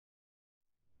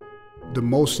The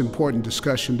most important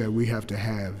discussion that we have to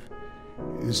have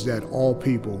is that all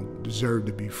people deserve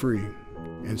to be free.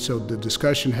 And so the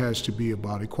discussion has to be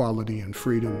about equality and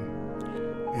freedom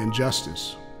and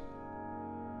justice.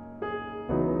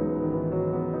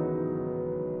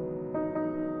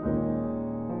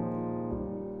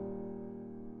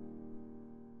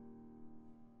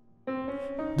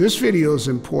 This video is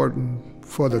important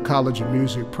for the College of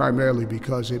Music primarily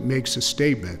because it makes a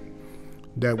statement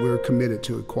that we're committed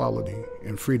to equality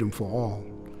and freedom for all,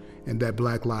 and that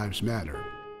Black lives matter.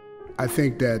 I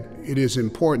think that it is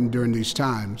important during these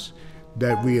times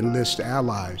that we enlist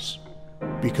allies,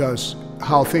 because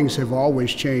how things have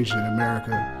always changed in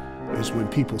America is when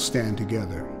people stand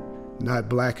together, not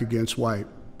black against white,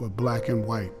 but black and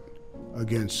white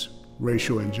against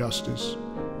racial injustice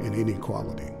and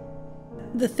inequality.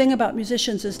 The thing about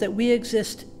musicians is that we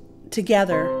exist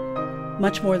together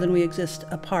much more than we exist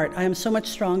apart. I am so much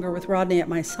stronger with Rodney at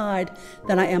my side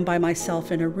than I am by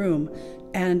myself in a room.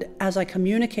 And as I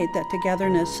communicate that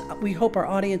togetherness, we hope our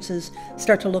audiences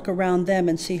start to look around them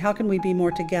and see how can we be more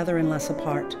together and less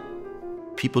apart.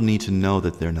 People need to know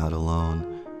that they're not alone.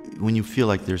 When you feel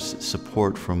like there's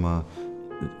support from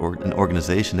an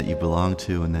organization that you belong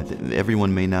to, and that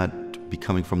everyone may not be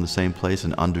coming from the same place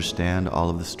and understand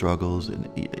all of the struggles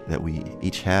that we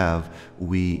each have,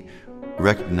 we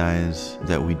recognize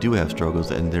that we do have struggles,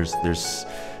 and there's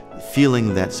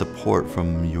feeling that support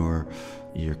from your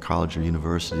college or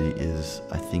university is,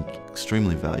 I think,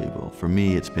 extremely valuable. For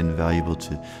me, it's been valuable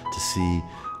to see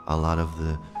a lot of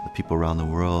the people around the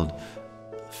world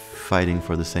fighting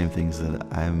for the same things that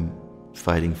I'm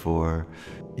fighting for,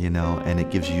 and it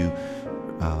gives you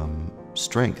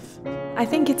strength. I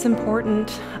think it's important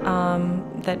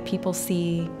that people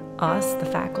see us, the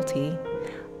faculty,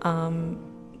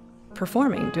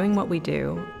 performing, doing what we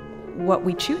do. What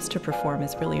we choose to perform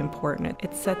is really important.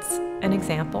 It sets an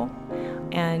example,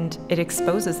 and it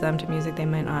exposes them to music they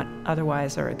might not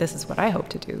otherwise, or this is what I hope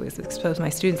to do, is expose my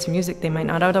students to music they might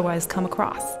not otherwise come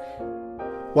across.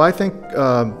 Well, I think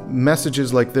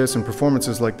messages like this and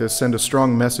performances like this send a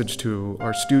strong message to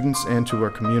our students and to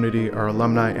our community, our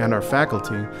alumni and our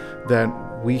faculty, that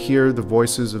we hear the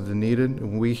voices of the needed,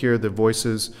 and we hear the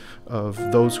voices of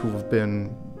those who have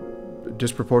been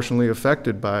disproportionately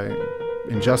affected by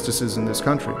injustices in this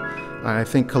country. I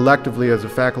think collectively as a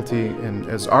faculty and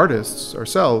as artists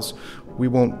ourselves, we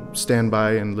won't stand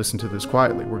by and listen to this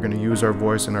quietly. We're going to use our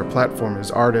voice and our platform as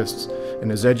artists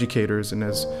and as educators and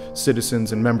as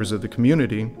citizens and members of the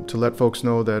community to let folks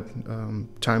know that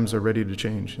times are ready to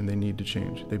change, and they need to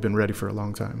change. They've been ready for a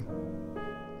long time.